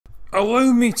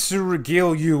Allow me to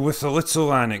regale you with a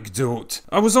little anecdote.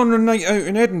 I was on a night out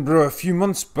in Edinburgh a few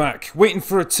months back, waiting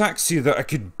for a taxi that I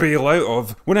could bail out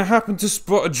of, when I happened to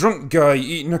spot a drunk guy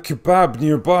eating a kebab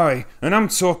nearby. And I'm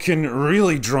talking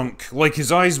really drunk, like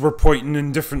his eyes were pointing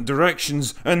in different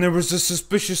directions, and there was a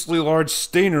suspiciously large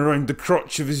stain around the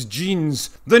crotch of his jeans.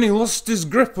 Then he lost his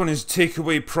grip on his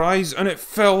takeaway prize, and it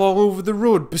fell all over the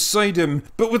road beside him.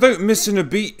 But without missing a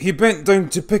beat, he bent down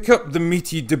to pick up the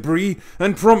meaty debris,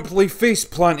 and promptly face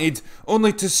planted,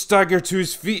 only to stagger to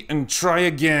his feet and try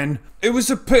again. It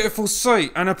was a pitiful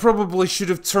sight, and I probably should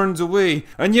have turned away,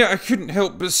 and yet I couldn't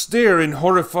help but stare in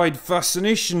horrified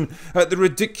fascination at the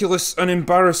ridiculous and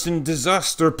embarrassing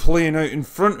disaster playing out in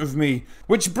front of me.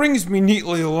 Which brings me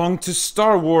neatly along to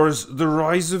Star Wars: The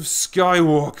Rise of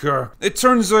Skywalker. It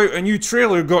turns out a new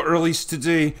trailer got released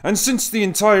today, and since the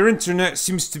entire internet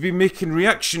seems to be making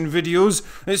reaction videos,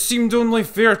 it seemed only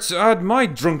fair to add my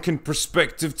drunken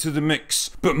perspective to the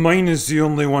mix. But mine is the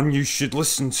only one you should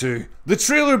listen to. The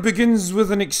trailer begins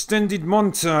with an extended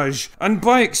montage, and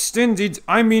by extended,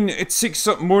 I mean it takes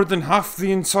up more than half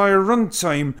the entire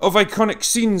runtime of iconic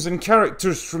scenes and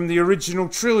characters from the original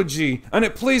trilogy, and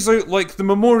it plays out like the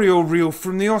memorial reel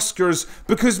from the Oscars,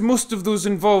 because most of those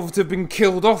involved have been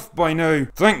killed off by now.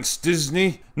 Thanks,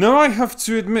 Disney. Now I have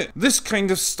to admit, this kind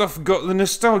of stuff got the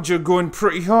nostalgia going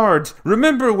pretty hard.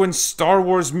 Remember when Star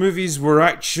Wars movies were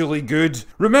actually good?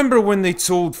 Remember when they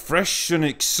told fresh and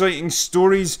exciting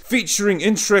stories, featuring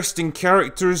interesting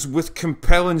characters with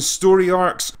compelling story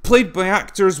arcs, played by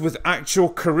actors with actual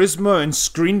charisma and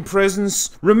screen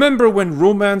presence? Remember when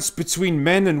romance between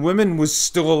men and women was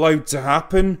still allowed to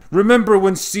happen? Remember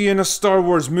when seeing a Star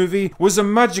Wars movie was a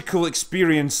magical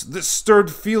experience that stirred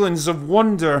feelings of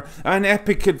wonder and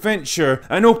epic adventure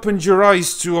and opened your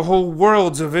eyes to a whole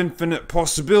world of infinite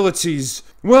possibilities?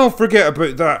 Well, forget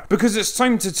about that, because it's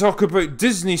time to talk about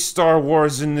Disney Star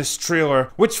Wars in this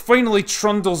trailer, which finally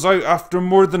trundles out after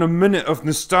more than a minute of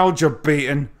nostalgia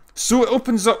baiting. So it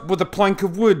opens up with a plank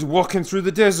of wood walking through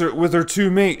the desert with her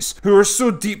two mates, who are so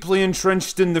deeply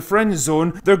entrenched in the friend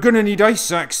zone, they're gonna need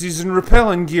ice axes and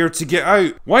rappelling gear to get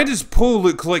out. Why does Poe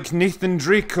look like Nathan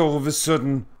Drake all of a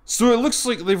sudden? So it looks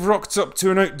like they've rocked up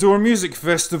to an outdoor music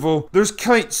festival. There's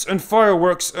kites and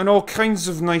fireworks and all kinds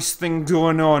of nice things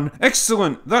going on.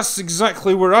 Excellent, that's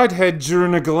exactly where I'd head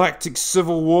during a galactic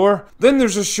civil war. Then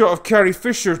there's a shot of Carrie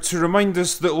Fisher to remind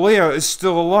us that Leia is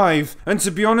still alive. And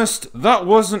to be honest, that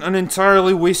wasn't an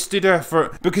entirely wasted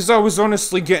effort, because I was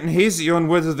honestly getting hazy on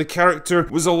whether the character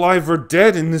was alive or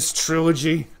dead in this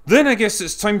trilogy. Then I guess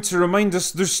it's time to remind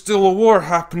us there's still a war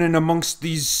happening amongst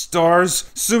these stars,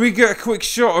 so we get a quick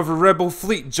shot of a rebel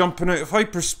fleet jumping out of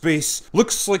hyperspace.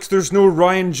 Looks like there's no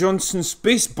Rian Johnson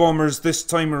space bombers this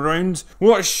time around.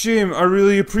 What a shame, I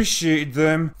really appreciated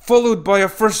them. Followed by a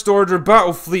First Order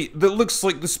battle fleet that looks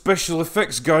like the special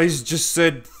effects guys just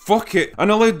said fuck it,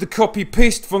 and allowed the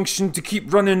copy-paste function to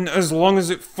keep running as long as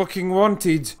it fucking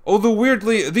wanted. Although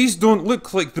weirdly, these don't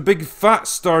look like the big fat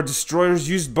Star Destroyers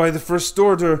used by the First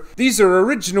Order. These are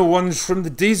original ones from the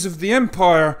days of the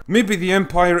Empire. Maybe the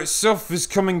Empire itself is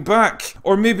coming back,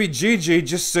 or maybe JJ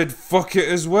just said fuck it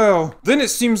as well. Then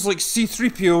it seems like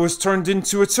C-3PO has turned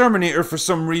into a Terminator for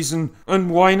some reason.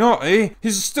 And why not, eh?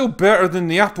 He's still better than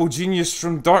the Apple Genius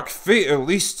from Dark Fate at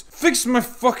least. Fix my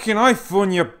fucking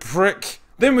iPhone, you prick.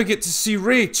 Then we get to see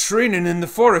Rey training in the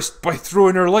forest by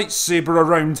throwing her lightsaber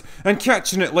around and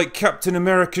catching it like Captain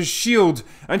America's shield,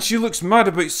 and she looks mad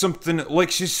about something, like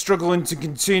she's struggling to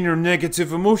contain her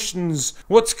negative emotions.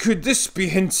 What could this be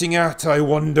hinting at, I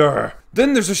wonder?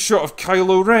 Then there's a shot of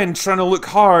Kylo Ren trying to look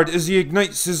hard as he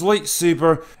ignites his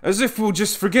lightsaber, as if we'll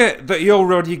just forget that he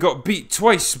already got beat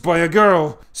twice by a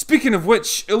girl. Speaking of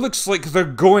which, it looks like they're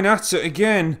going at it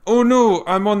again. Oh no,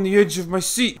 I'm on the edge of my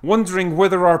seat, wondering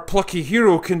whether our plucky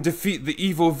hero can defeat the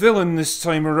evil villain this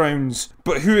time around.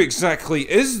 But who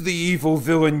exactly is the evil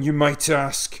villain, you might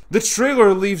ask? The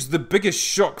trailer leaves the biggest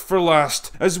shock for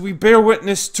last, as we bear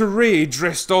witness to Rey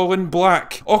dressed all in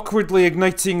black, awkwardly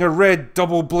igniting a red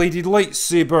double-bladed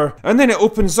lightsaber, and then it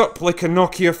opens up like a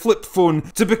Nokia flip phone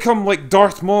to become like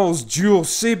Darth Maul's dual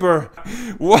saber.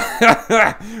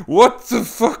 What the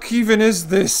fuck even is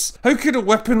this? How could a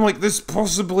weapon like this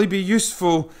possibly be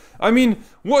useful? I mean,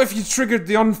 what if you triggered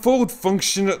the unfold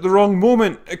function at the wrong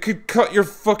moment? It could cut your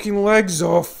fucking legs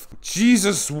off.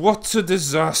 Jesus, what a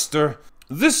disaster.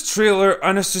 This trailer,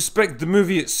 and I suspect the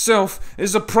movie itself,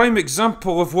 is a prime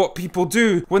example of what people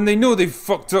do when they know they've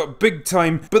fucked up big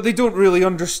time, but they don't really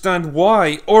understand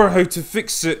why or how to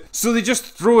fix it, so they just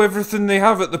throw everything they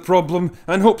have at the problem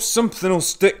and hope something will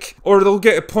stick, or they'll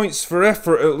get points for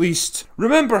effort at least.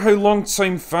 Remember how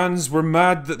long-time fans were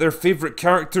mad that their favourite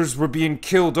characters were being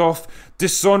killed off,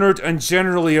 dishonoured and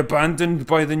generally abandoned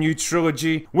by the new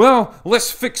trilogy? Well,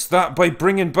 let's fix that by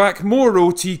bringing back more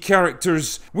OT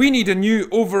characters. We need a new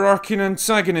overarching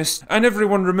antagonist, and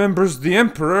everyone remembers the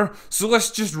Emperor, so let's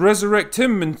just resurrect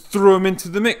him and throw him into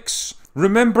the mix.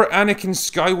 Remember Anakin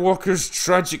Skywalker's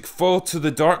tragic fall to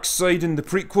the dark side in the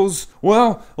prequels?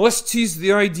 Well, let's tease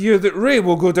the idea that Rey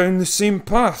will go down the same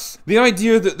path. The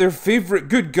idea that their favourite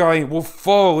good guy will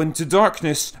fall into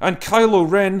darkness, and Kylo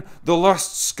Ren, the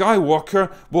last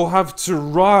Skywalker, will have to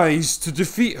rise to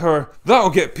defeat her.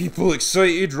 That'll get people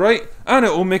excited, right? And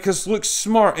it'll make us look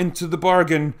smart into the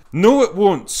bargain. No, it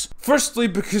won't. Firstly,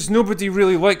 because nobody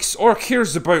really likes or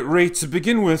cares about Rey to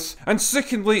begin with, and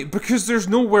secondly, because there's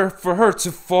nowhere for her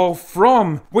to fall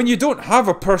from. When you don't have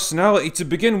a personality to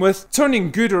begin with,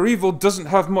 turning good or evil doesn't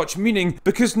have much meaning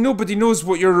because nobody knows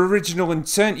what your original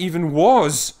intent even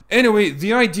was. Anyway,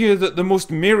 the idea that the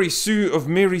most Mary Sue of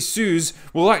Mary Sues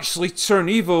will actually turn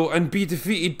evil and be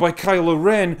defeated by Kylo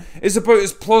Ren is about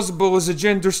as plausible as a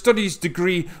gender studies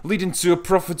degree leading to a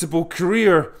profitable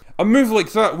career. A move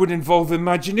like that would involve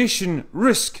imagination,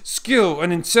 risk, skill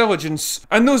and intelligence,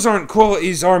 and those aren't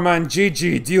qualities our man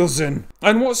JJ deals in.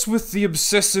 And what's with the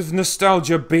obsessive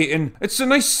nostalgia baiting? It's a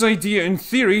nice idea in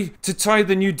theory to tie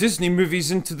the new Disney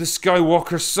movies into the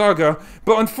Skywalker saga,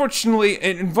 but unfortunately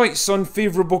it invites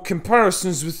unfavourable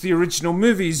comparisons with the original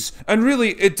movies, and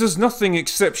really it does nothing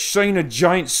except shine a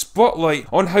giant spotlight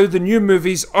on how the new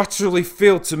movies utterly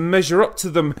fail to measure up to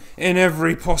them in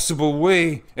every possible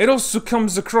way. It also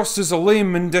comes across as a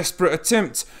lame and desperate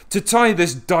attempt to tie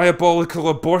this diabolical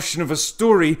abortion of a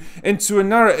story into a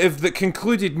narrative that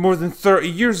concluded more than 30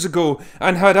 years ago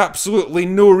and had absolutely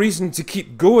no reason to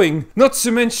keep going. Not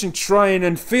to mention trying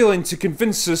and failing to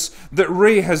convince us that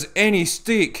Rey has any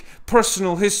stake,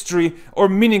 personal history, or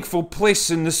meaningful place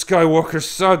in the Skywalker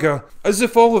saga. As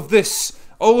if all of this,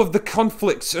 all of the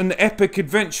conflicts and epic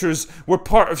adventures were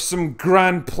part of some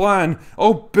grand plan,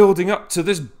 all building up to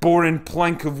this boring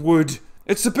plank of wood.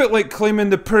 It's a bit like claiming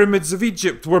the pyramids of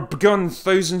Egypt were begun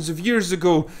thousands of years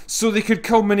ago so they could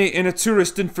culminate in a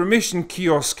tourist information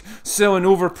kiosk selling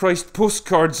overpriced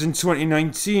postcards in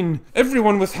 2019.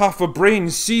 Everyone with half a brain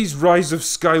sees Rise of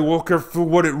Skywalker for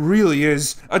what it really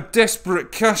is, a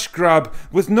desperate cash grab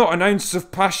with not an ounce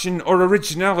of passion or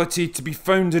originality to be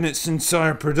found in its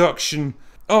entire production.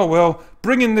 Oh well,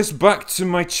 bringing this back to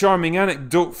my charming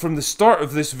anecdote from the start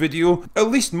of this video, at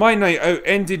least my night out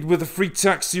ended with a free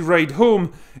taxi ride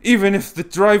home, even if the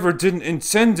driver didn't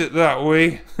intend it that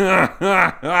way.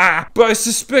 But I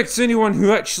suspect anyone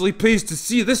who actually pays to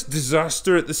see this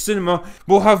disaster at the cinema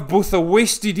will have both a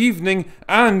wasted evening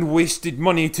and wasted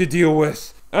money to deal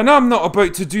with. And I'm not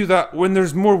about to do that when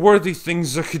there's more worthy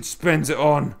things I could spend it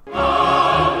on.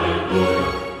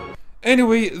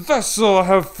 Anyway, that's all I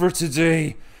have for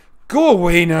today. Go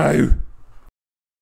away now.